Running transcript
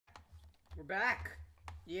We're back.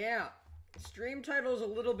 Yeah. The stream title is a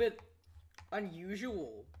little bit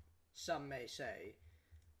unusual, some may say.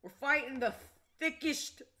 We're fighting the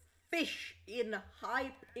thickest fish in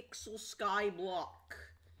hypixel skyblock.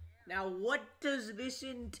 Now, what does this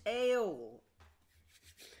entail?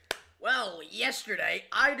 Well, yesterday,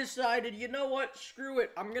 I decided, you know what, screw it,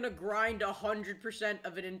 I'm gonna grind 100%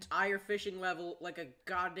 of an entire fishing level like a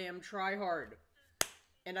goddamn tryhard.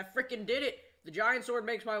 And I frickin' did it. The giant sword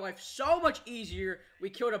makes my life so much easier.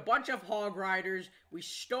 We killed a bunch of hog riders, we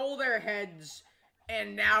stole their heads,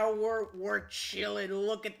 and now we're chilling.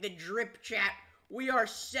 Look at the drip chat. We are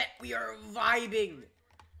set, we are vibing.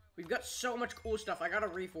 We've got so much cool stuff. I gotta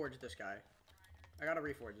reforge this guy. I gotta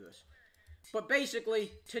reforge this. But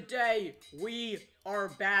basically, today, we are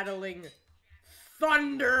battling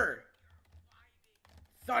Thunder!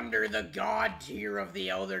 Thunder, the god tier of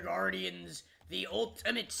the Elder Guardians, the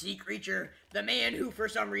ultimate sea creature, the man who for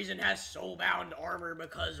some reason has soulbound armor,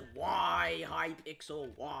 because why, hypixel,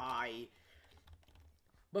 why?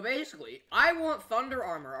 But basically, I want Thunder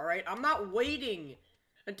armor, alright? I'm not waiting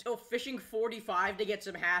until fishing 45 to get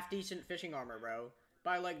some half-decent fishing armor, bro.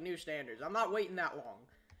 By, like, new standards. I'm not waiting that long.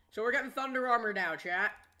 So we're getting Thunder armor now,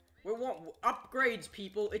 chat. We want upgrades,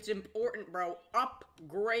 people. It's important, bro.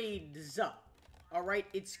 Upgrades. Alright?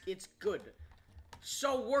 It's good.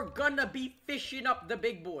 So we're gonna be fishing up the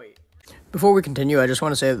big boy. Before we continue, I just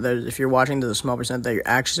want to say that if you're watching, there's a small percent that you're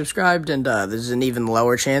actually subscribed, and there's an even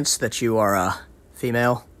lower chance that you are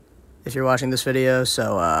female if you're watching this video,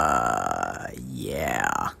 so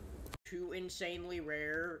yeah. Too insanely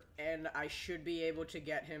rare, and I should be able to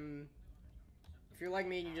get him. If you're like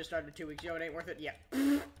me and you just started 2 weeks ago, it ain't worth it. Yeah.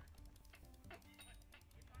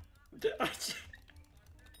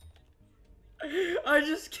 I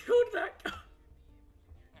just killed that guy.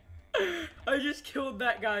 I just killed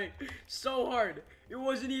that guy so hard. It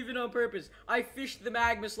wasn't even on purpose. I fished the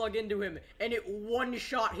magma slug into him, and it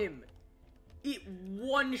one-shot him. It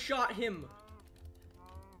one-shot him.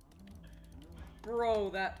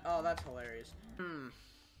 Bro, that's hilarious.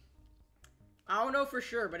 I don't know for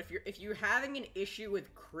sure, but if you're having an issue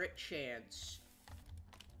with crit chance,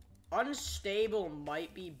 unstable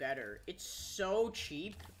might be better. It's so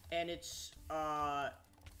cheap, and it's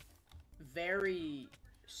very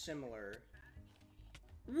similar.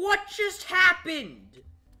 What just happened?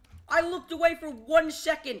 I looked away for 1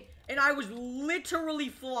 second, and I was literally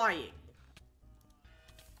flying.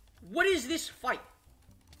 What is this fight?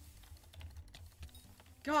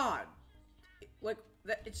 God. Like,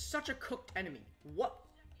 it's such a cooked enemy. What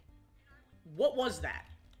was that?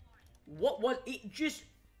 What was it? Just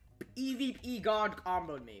EVP God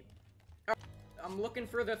comboed me. I'm looking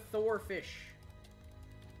for the Thor fish.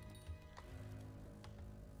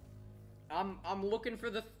 I'm looking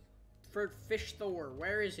for fish Thor.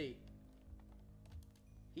 Where is he?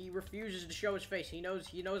 He refuses to show his face. He knows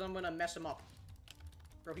I'm gonna mess him up.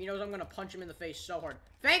 Bro, he knows I'm gonna punch him in the face so hard.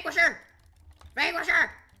 Vanquisher! Vanquisher!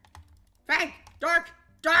 Dark!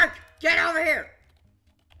 Dark! Get over here!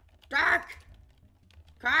 Dark!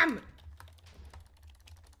 Come!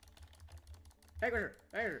 Vanquisher!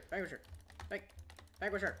 Vanquisher!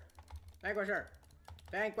 Vanquisher! Vanquisher!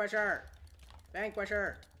 Vanquisher!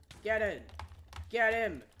 Vanquisher! Get it! Get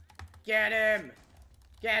him! Get him!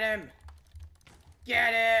 Get him!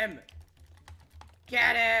 Get him!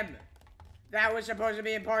 Get him! That was supposed to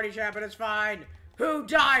be in party chat, but it's fine. Who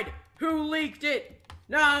died? Who leaked it?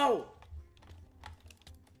 No!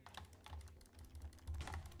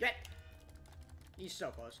 Get! He's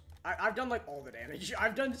so close. I've done like all the damage.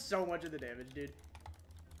 I've done so much of the damage, dude.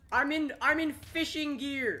 I'm in fishing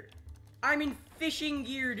gear. I'm in fishing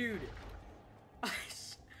gear, dude.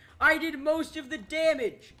 I did most of the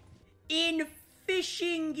damage in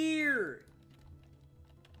fishing gear.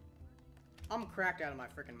 I'm cracked out of my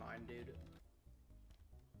freaking mind, dude.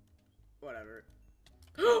 Whatever.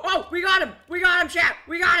 Oh, we got him! We got him, chat!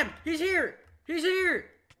 We got him! He's here! He's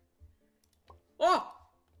here! Oh!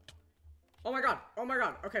 Oh my god. Oh my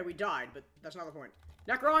god. Okay, we died, but that's not the point.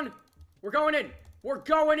 Necron, we're going in. We're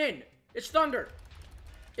going in. It's Thunder.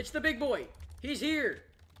 It's the big boy. He's here.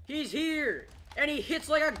 He's here. And he hits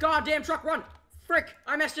like a goddamn truck. Run. Frick.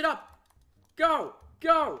 I messed it up. Go.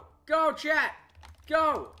 Go. Go, chat.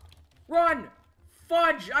 Go. Run.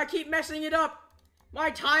 Fudge. I keep messing it up. My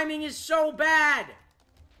timing is so bad.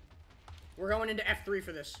 We're going into F3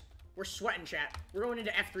 for this. We're sweating, chat. We're going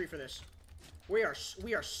into F3 for this. We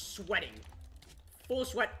are sweating. Full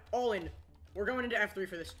sweat. All in. We're going into F3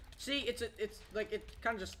 for this. See, it's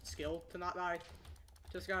kind of just skill to not die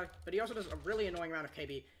to this guy. But he also does a really annoying amount of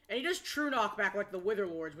KB. And he does true knockback like the Wither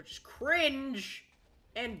Lords, which is cringe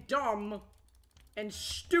and dumb. And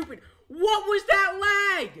stupid. What was that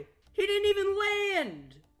lag? He didn't even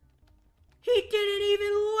land. He didn't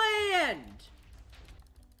even land.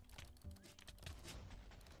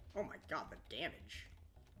 Oh my god, the damage.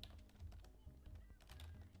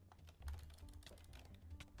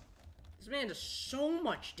 This man does so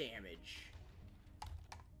much damage.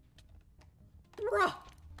 Bruh.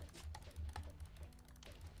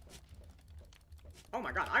 Oh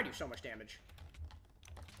my god, I do so much damage.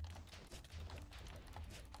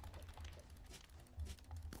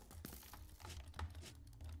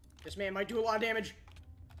 This man might do a lot of damage,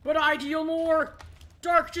 but I deal more.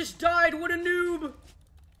 Dark just died, what a noob.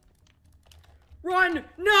 Run!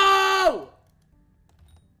 No!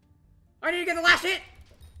 I need to get the last hit.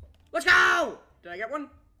 Let's go! Did I get one?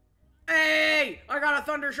 Hey! I got a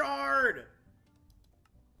Thunder Shard!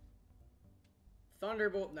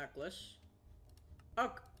 Thunderbolt Necklace.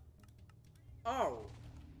 Oh. Oh.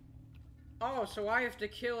 Oh, so I have to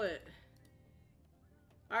kill it.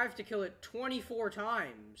 I have to kill it 24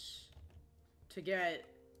 times to get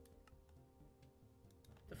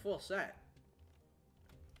the full set.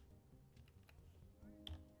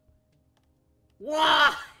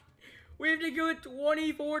 What? We have to do it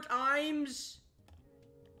 24 times?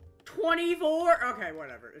 24? Okay,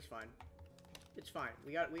 whatever. It's fine. It's fine.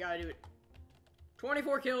 We gotta do it.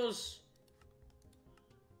 24 kills.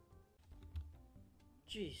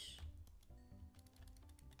 Jeez.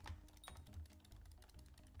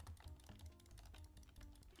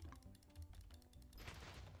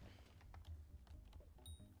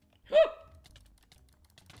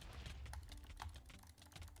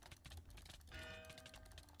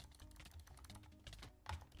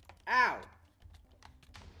 Ow.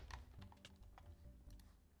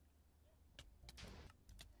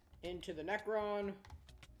 Into the Necron.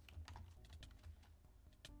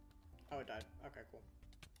 Oh, it died. Okay, cool.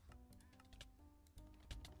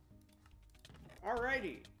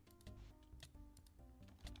 Alrighty.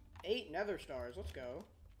 8 nether stars. Let's go.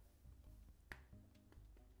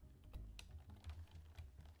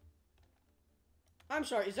 I'm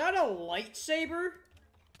sorry, is that a lightsaber?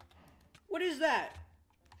 What is that?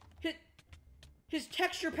 His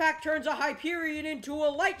texture pack turns a Hyperion into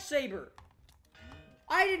a lightsaber.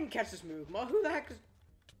 I didn't catch this move. Who the heck is...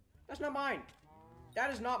 That's not mine.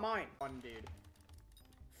 That is not mine. Fun, dude.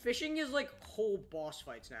 Fishing is like whole boss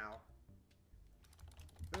fights now.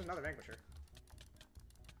 There's another Vanquisher.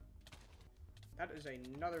 That is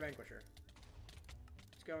another Vanquisher.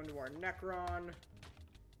 Let's go into our Necron.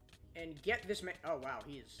 And get this man... Oh, wow.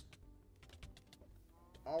 He is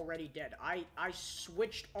already dead. I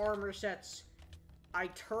switched armor sets. I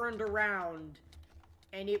turned around,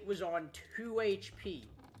 and it was on 2 HP.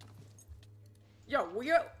 Yo,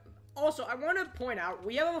 also, I want to point out,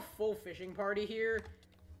 we have a full fishing party here,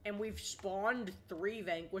 and we've spawned 3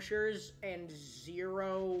 Vanquishers and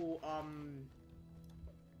 0,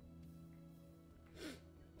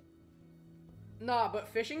 Nah, but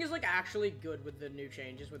fishing is, like, actually good with the new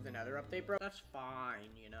changes with the Nether update, bro. That's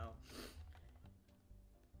fine, you know.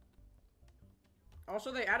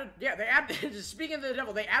 Also, they added, speaking of the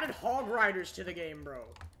devil, they added Hog Riders to the game, bro.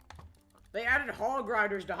 They added Hog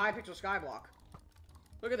Riders to hypixel skyblock.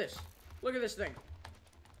 Look at this. Look at this thing.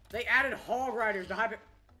 They added Hog Riders to hypixel...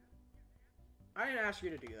 I didn't ask you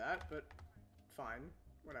to do that, but fine.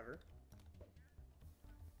 Whatever.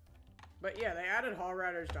 But yeah, they added Hog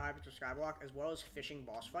Riders to hypixel skyblock, as well as fishing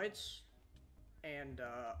boss fights. And,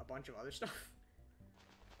 a bunch of other stuff.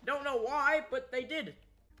 Don't know why, but they did.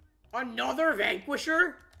 Another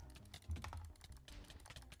Vanquisher?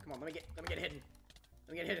 Come on, let me get hidden.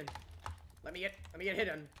 Let me get hidden. Let me get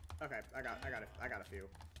hidden. Okay, I got a few.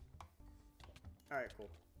 Alright, cool.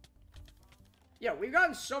 Yeah, we've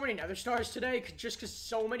gotten so many Nether Stars today, just because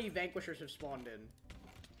so many Vanquishers have spawned in.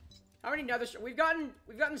 How many Nether Stars? We've gotten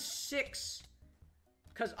 6.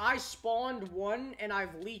 Because I spawned 1, and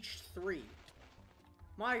I've leeched 3.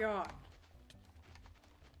 My god.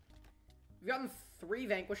 We've gotten 3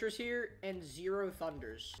 Vanquishers here, and 0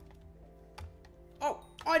 Thunders. Oh!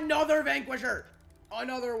 Another Vanquisher!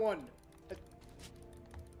 Another one! Does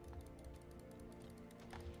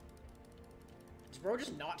bro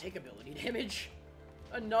just not take ability damage?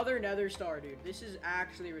 Another Nether Star, dude. This is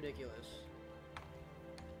actually ridiculous.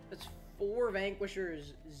 That's 4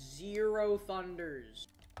 Vanquishers, 0 Thunders.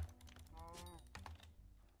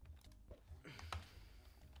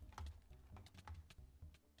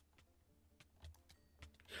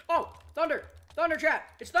 Oh! Thunder! Thunder, chat!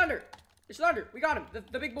 It's Thunder! It's Thunder! We got him!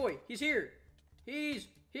 The big boy! He's here! He's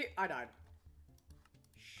here! I died.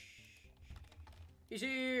 He's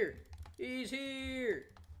here! He's here!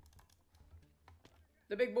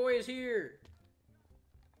 The big boy is here!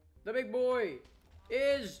 The big boy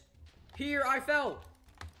is here. I fell.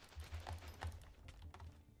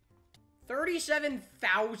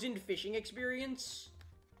 37,000 fishing experience?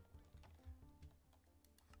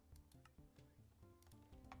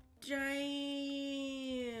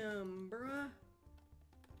 Damn, bruh.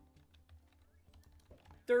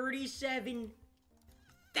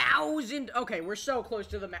 37,000. Okay, we're so close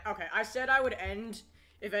to the okay, I said I would end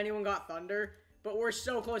if anyone got Thunder, but we're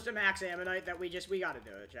so close to max Ammonite that we gotta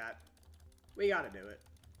do it, chat. We gotta do it.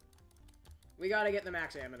 We gotta get the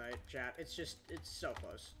max Ammonite, chat. It's so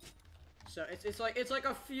close. So it's like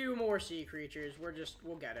a few more sea creatures.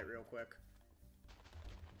 We'll get it real quick.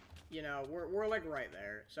 You know, we're like right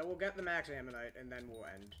there. So we'll get the max Ammonite and then we'll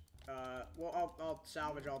end. Well, I'll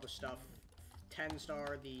salvage all the stuff.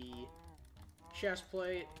 10-star the chest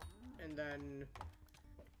plate, and then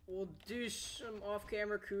we'll do some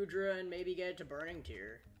off-camera Kudra and maybe get it to burning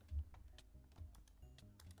tier.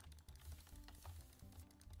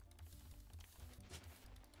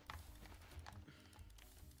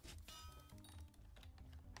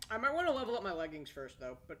 I might want to level up my leggings first,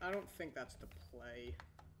 though, but I don't think that's the play.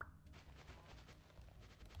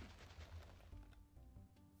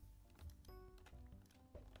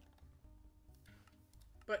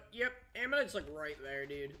 But, yep, Ammonite's, like, right there,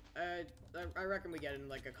 dude. I reckon we get in,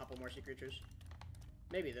 like, a couple more sea creatures.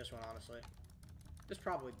 Maybe this one, honestly. This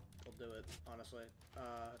probably will do it, honestly.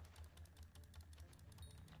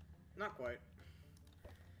 Not quite.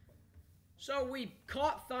 So, we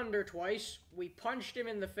caught Thunder twice, we punched him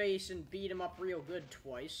in the face and beat him up real good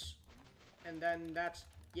twice. And then that's,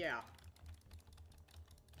 yeah.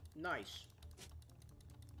 Nice.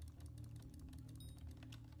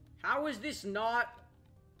 How is this not...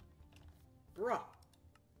 Bruh.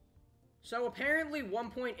 So, apparently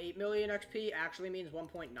 1.8 million XP actually means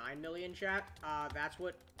 1.9 million, chat. That's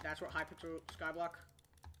what hypixel skyblock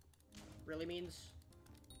really means.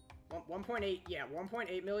 1.8, yeah,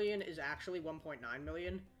 1.8 million is actually 1.9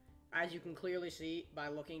 million. As you can clearly see by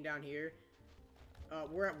looking down here.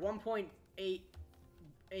 We're at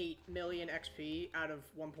 1.88 million XP out of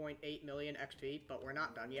 1.8 million XP, but we're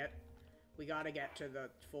not done yet. We gotta get to the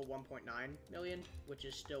full 1.9 million, which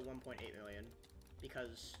is still 1.8 million,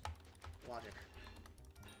 because logic.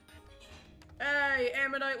 Hey,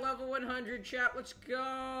 Ammonite level 100, chat, let's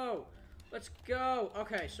go! Let's go!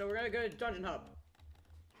 Okay, so we're gonna go to Dungeon Hub.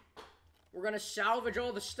 We're gonna salvage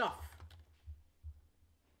all the stuff.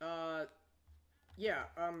 Yeah,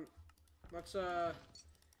 let's,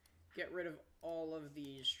 get rid of all of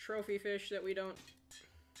these trophy fish that we don't...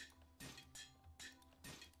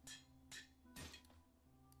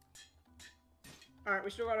 Alright,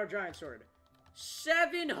 we still got our giant sword.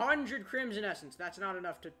 700 Crimson Essence. That's not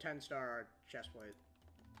enough to 10-star our chestplate.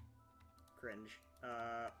 Cringe.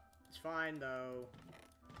 It's fine, though.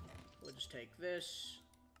 We'll just take this.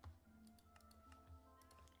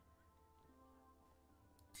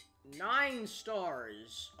 9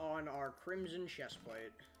 stars on our Crimson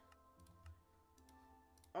chestplate.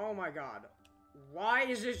 Oh my god. Why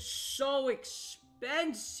is it so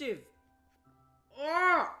expensive?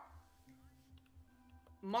 Oh!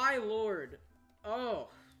 My lord. Oh.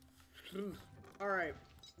 Alright.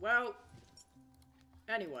 Well.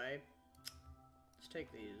 Anyway. Let's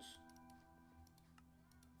take these.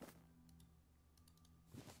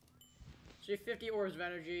 So you have 50 orbs of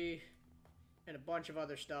energy. And a bunch of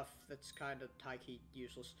other stuff that's kind of high-key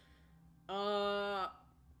useless. I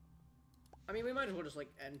mean, we might as well just,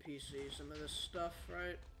 like, NPC some of this stuff,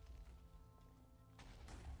 right?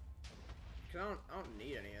 Because I don't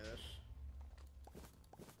need any of this.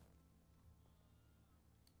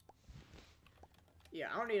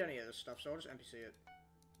 Yeah, I don't need any of this stuff, so I'll just NPC it.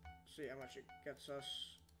 See how much it gets us.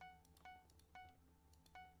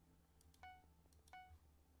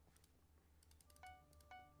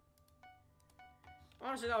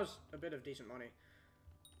 Honestly, that was a bit of decent money.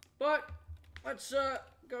 But, let's,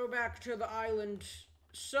 go back to the island.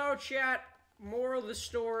 So, chat, moral of the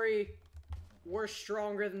story, we're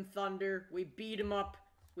stronger than Thunder. We beat him up.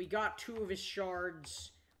 We got 2 of his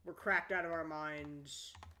shards. We're cracked out of our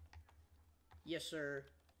minds. Yes, sir.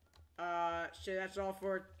 So that's all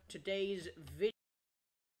for today's video.